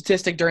saw a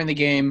statistic during the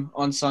game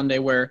on Sunday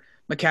where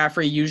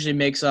McCaffrey usually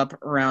makes up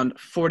around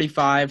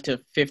 45 to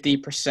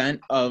 50%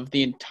 of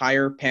the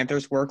entire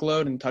Panthers'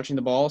 workload in touching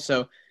the ball.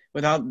 So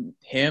without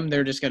him,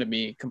 they're just going to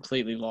be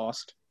completely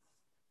lost.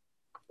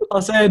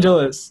 Los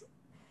Angeles.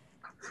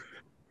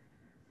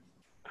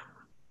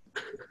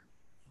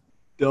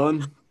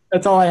 Dylan?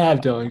 That's all I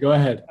have, Dylan. Go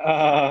ahead.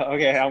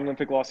 Okay, I'm going to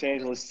pick Los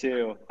Angeles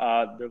too.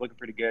 They're looking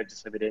pretty good,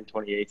 just like they did in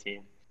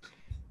 2018.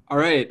 All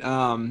right.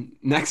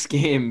 Next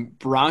game,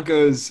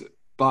 Broncos,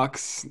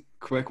 Bucks.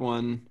 Quick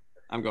one.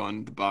 I'm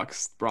going the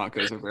Bucks.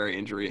 Broncos are very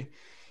injury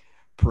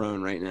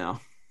prone right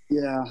now.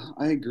 Yeah,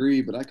 I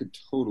agree, but I could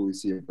totally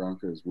see a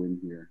Broncos win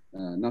here.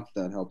 Not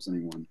that helps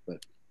anyone, but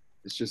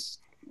it's just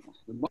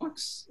the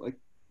Bucks. Like,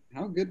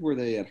 how good were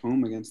they at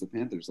home against the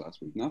Panthers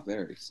last week? Not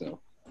very. So,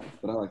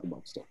 but I like the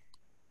Bucks still.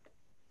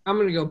 I'm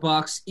going to go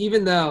Bucks,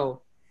 even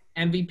though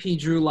MVP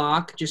Drew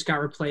Lock just got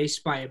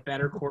replaced by a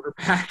better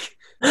quarterback.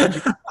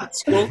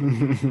 Bucks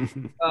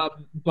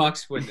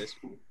win this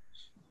one.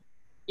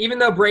 Even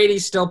though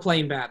Brady's still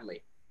playing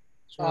badly.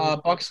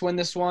 Bucks win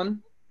this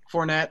one.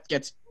 Fournette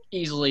gets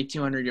easily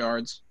 200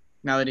 yards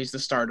now that he's the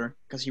starter,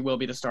 because he will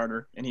be the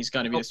starter, and he's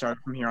going to be the starter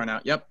from here on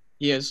out. Yep,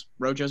 he is.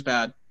 Rojo's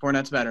bad.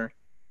 Fournette's better.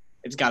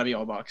 It's got to be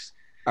all Bucks.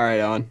 All right,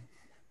 Owen.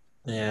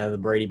 Yeah, the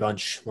Brady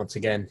bunch once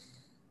again.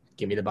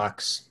 Give me the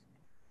Bucks.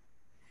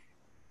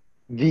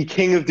 The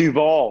King of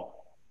Duval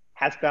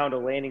has found a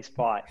landing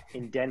spot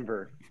in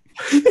Denver.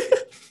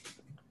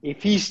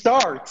 If he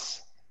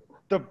starts,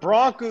 the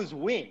Broncos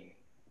win.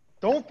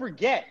 Don't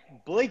forget,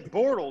 Blake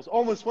Bortles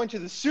almost went to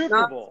the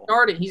Super Bowl.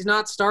 He's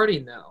not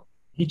starting, though.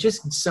 He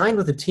just signed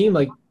with a team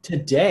like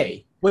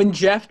today. When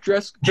Jeff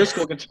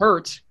Driscoll gets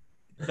hurt,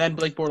 then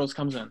Blake Bortles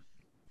comes in.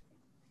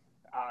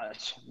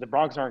 The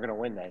Broncos aren't going to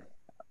win then.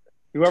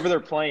 Whoever they're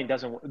playing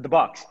doesn't – the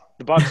Bucks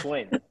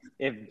win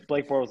if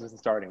Blake Bortles isn't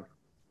starting.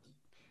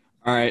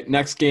 All right,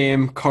 next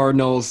game,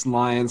 Cardinals,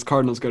 Lions.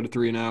 Cardinals go to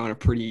 3-0 and a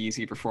pretty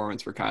easy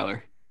performance for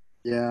Kyler.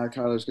 Yeah,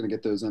 Kyler's going to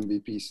get those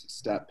MVP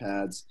stat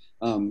pads.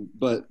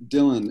 But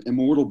Dylan,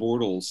 Immortal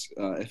Bortles,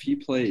 if he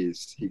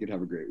plays, he could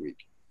have a great week.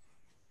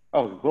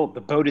 Oh, well, the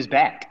boat is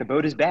back. The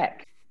boat is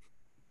back.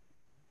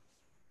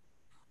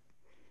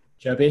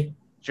 Chubby?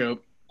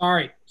 Joke.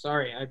 Sorry.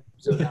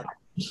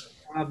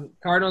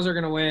 Cardinals are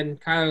going to win.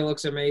 Kyler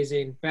looks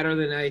amazing, better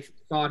than I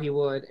thought he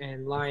would,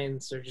 and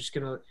Lions are just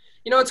going to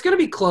 – it's going to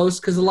be close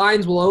because the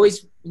Lions will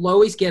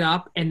always get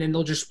up, and then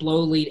they'll just blow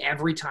the lead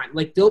every time.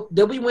 Like, they'll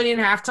be winning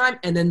at halftime,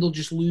 and then they'll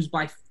just lose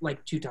by,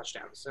 2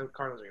 touchdowns. So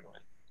Cardinals are going to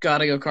win. Got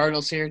to go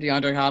Cardinals here.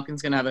 DeAndre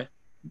Hopkins going to have a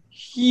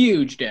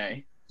huge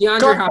day.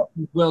 DeAndre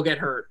Hopkins will get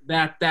hurt.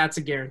 That's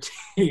a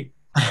guarantee.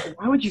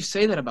 Why would you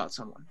say that about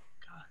someone?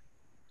 God.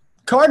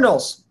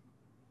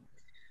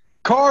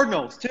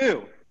 Cardinals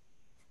too.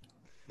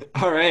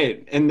 All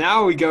right, and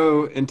now we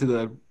go into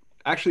the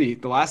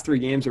last 3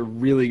 games are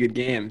really good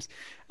games.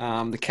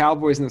 The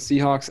Cowboys and the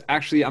Seahawks.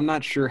 Actually, I'm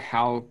not sure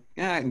how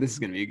this is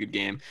going to be a good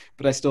game,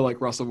 but I still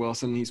like Russell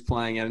Wilson. He's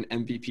playing at an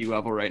MVP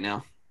level right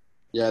now.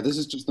 Yeah, this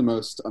is just the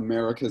most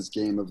America's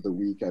game of the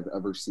week I've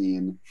ever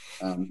seen.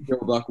 Joe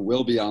Buck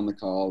will be on the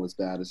call, as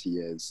bad as he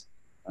is.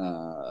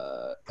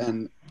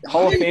 And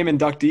Hall of Fame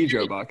inductee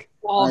Joe Buck.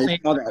 I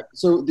saw that.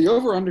 So the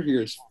over-under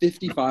here is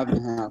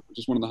 55.5, which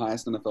is one of the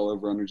highest NFL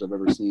over-unders I've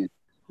ever seen.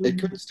 It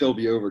could still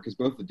be over because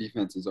both the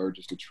defenses are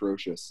just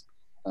atrocious.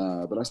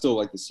 But I still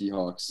like the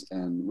Seahawks,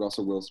 and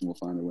Russell Wilson will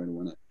find a way to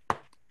win it.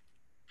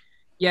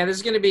 Yeah, this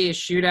is going to be a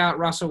shootout.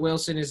 Russell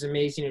Wilson is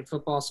amazing at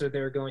football, so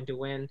they're going to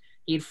win.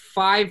 He had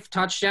 5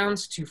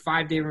 touchdowns to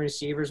 5 different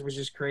receivers, which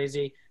is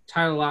crazy.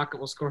 Tyler Lockett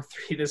will score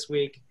 3 this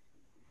week.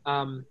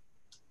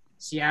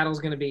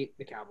 Seattle's going to beat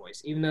the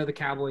Cowboys, even though the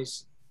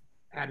Cowboys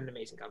had an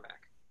amazing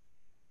comeback.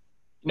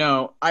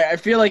 No, I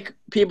feel like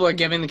people are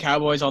giving the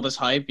Cowboys all this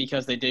hype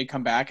because they did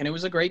come back, and it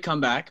was a great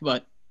comeback.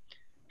 But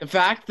the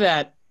fact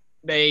that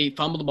they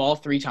fumbled the ball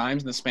 3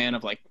 times in the span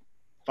of,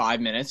 5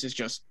 minutes is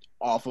just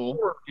awful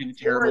and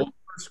terrible.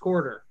 First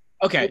quarter.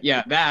 Okay,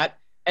 yeah, that.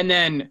 And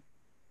then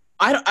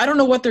I don't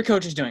know what their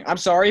coach is doing. I'm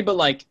sorry,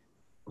 but,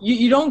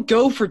 you don't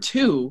go for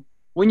 2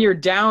 when you're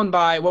down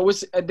by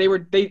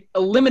they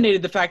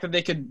eliminated the fact that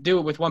they could do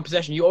it with 1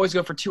 possession. You always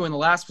go for 2 in the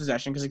last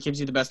possession because it gives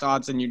you the best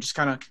odds, and you're just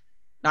kind of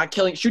not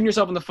shooting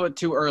yourself in the foot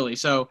too early.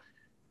 So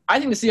I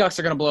think the Seahawks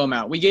are going to blow them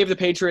out. We gave the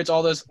Patriots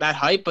all that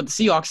hype, but the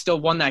Seahawks still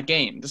won that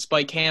game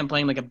despite Cam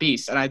playing like a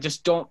beast. And I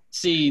just don't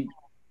see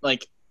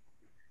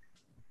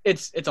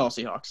it's all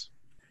Seahawks.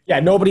 Yeah,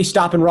 nobody's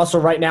stopping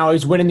Russell right now.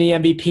 He's winning the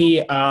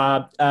MVP.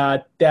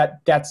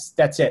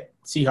 That's it.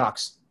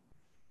 Seahawks.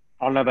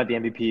 I don't know about the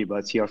MVP,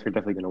 but Seahawks are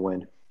definitely going to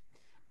win.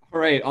 All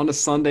right, on to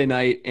Sunday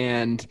night,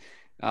 and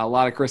a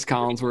lot of Chris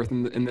Collinsworth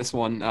in this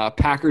one.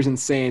 Packers and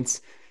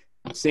Saints.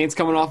 Saints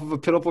coming off of a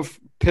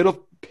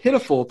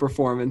pitiful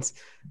performance.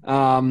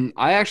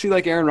 I actually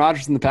like Aaron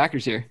Rodgers and the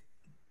Packers here.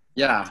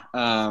 Yeah,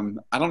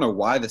 I don't know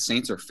why the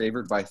Saints are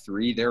favored by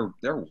 3.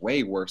 They're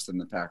way worse than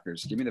the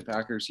Packers. Give me the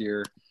Packers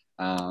here.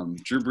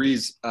 Drew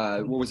Brees,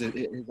 what was it?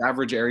 His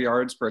average air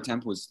yards per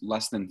attempt was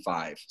less than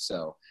 5,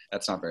 so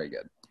that's not very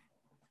good.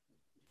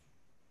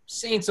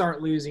 Saints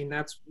aren't losing.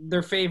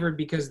 They're favored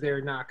because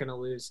they're not going to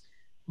lose.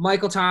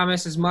 Michael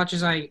Thomas, as much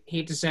as I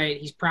hate to say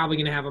it, he's probably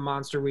going to have a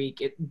monster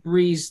week.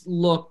 Breeze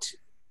looked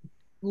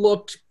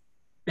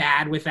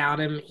bad without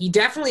him. He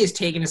definitely has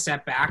taken a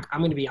step back, I'm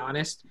going to be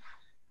honest.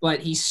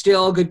 But he's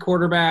still a good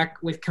quarterback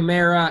with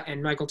Kamara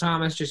and Michael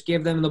Thomas. Just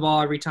give them the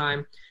ball every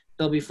time.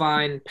 They'll be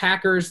fine.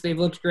 Packers, they've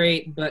looked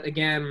great, but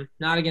again,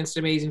 not against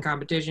amazing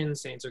competition.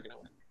 Saints are going to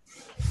win.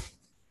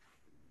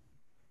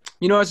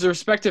 As the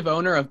respective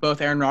owner of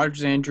both Aaron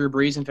Rodgers and Drew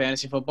Brees in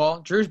fantasy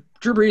football, Drew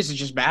Brees is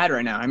just bad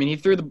right now. I mean, he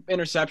threw the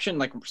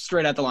interception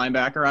straight at the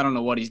linebacker. I don't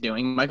know what he's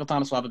doing. Michael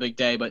Thomas will have a big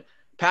day, but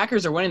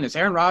Packers are winning this.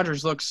 Aaron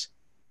Rodgers looks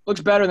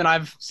better than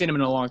I've seen him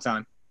in a long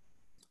time.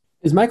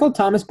 Is Michael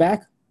Thomas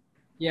back?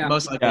 Yeah.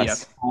 Most likely,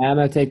 Yes. I'm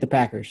going to take the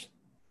Packers.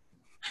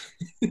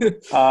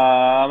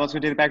 I'm also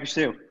going to take the Packers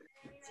too.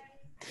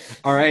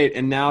 All right,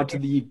 and now to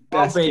the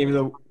best game of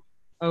the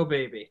Oh,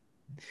 baby.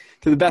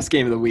 to the best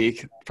game of the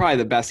week, probably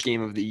the best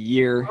game of the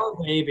year.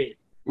 Oh, baby.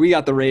 We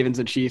got the Ravens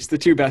and Chiefs, the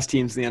 2 best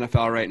teams in the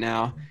NFL right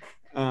now.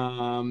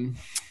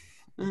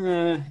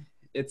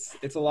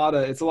 It's a lot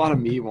of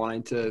me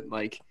wanting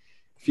to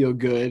feel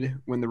good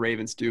when the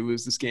Ravens do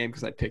lose this game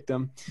because I picked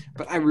them,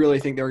 but I really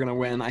think they're going to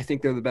win. I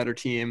think they're the better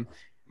team.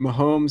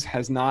 Mahomes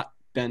has not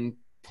been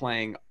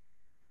playing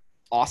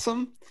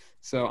awesome,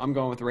 so I'm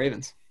going with the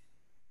Ravens.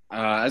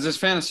 As his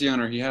fantasy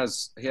owner, he had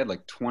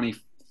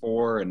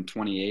 24 and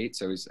 28,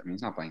 so he's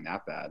not playing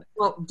that bad.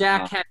 Well,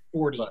 Dak had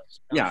 40.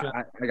 Yeah,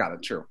 I got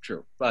it. True.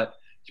 But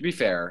to be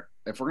fair,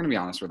 if we're going to be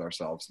honest with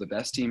ourselves, the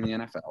best team in the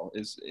NFL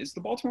is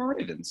the Baltimore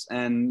Ravens.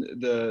 And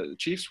the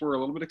Chiefs were a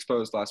little bit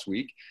exposed last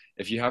week.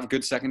 If you have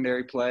good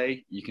secondary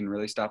play, you can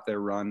really stop their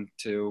run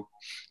too.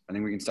 I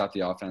think we can stop the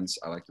offense.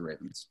 I like the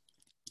Ravens.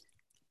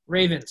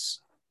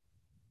 Ravens.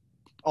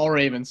 All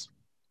Ravens.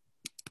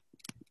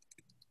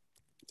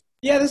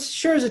 Yeah, this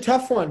sure is a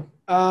tough one.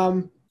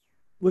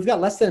 We've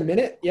got less than a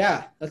minute.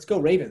 Yeah, let's go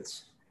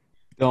Ravens.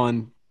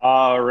 Dylan.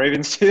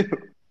 Ravens too.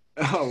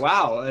 Oh,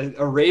 wow.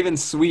 A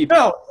Ravens sweep.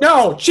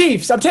 No,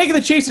 Chiefs. I'm taking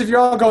the Chiefs if you're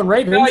all going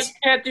Ravens. No, you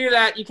can't do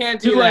that. You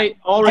can't do Too that. late.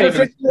 All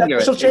Ravens.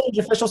 Official change,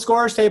 official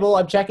scores table.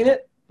 I'm checking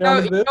it. No,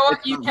 you know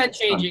what? You can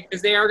change it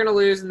because they are going to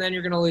lose, and then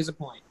you're going to lose a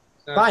point.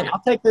 So, Fine,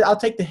 I'll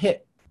take the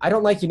hit. I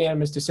don't like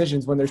unanimous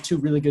decisions when there's 2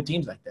 really good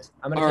teams like this.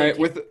 All right,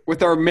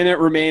 with our minute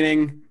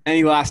remaining,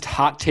 any last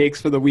hot takes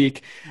for the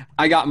week?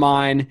 I got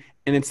mine,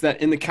 and it's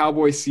that in the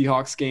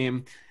Cowboys-Seahawks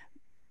game,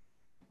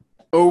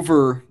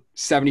 over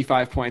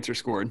 75 points are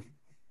scored.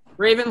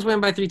 Ravens win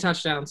by 3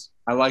 touchdowns.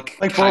 I like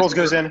Foles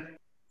goes in.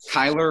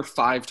 Kyler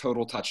 5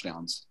 total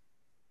touchdowns.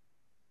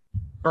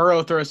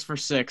 Burrow throws for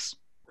 6.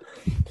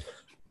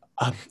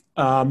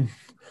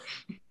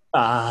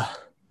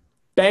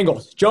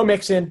 Bengals. Joe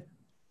Mixon,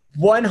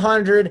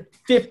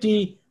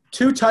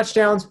 152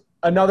 touchdowns,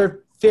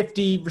 another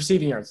 50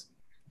 receiving yards.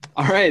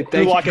 All right,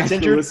 thank you guys for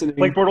injured. listening.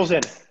 Blake Bortles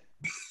in.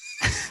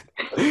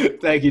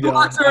 Thank you, Dylan.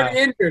 Lots already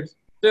injured.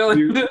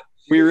 Dylan.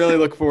 We really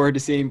look forward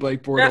to seeing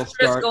Blake Bortles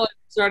start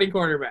starting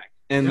quarterback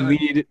and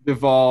lead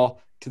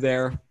Duval to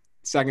their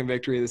second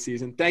victory of the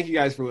season. Thank you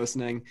guys for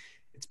listening.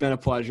 It's been a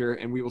pleasure,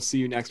 and we will see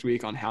you next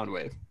week on Hound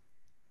Wave.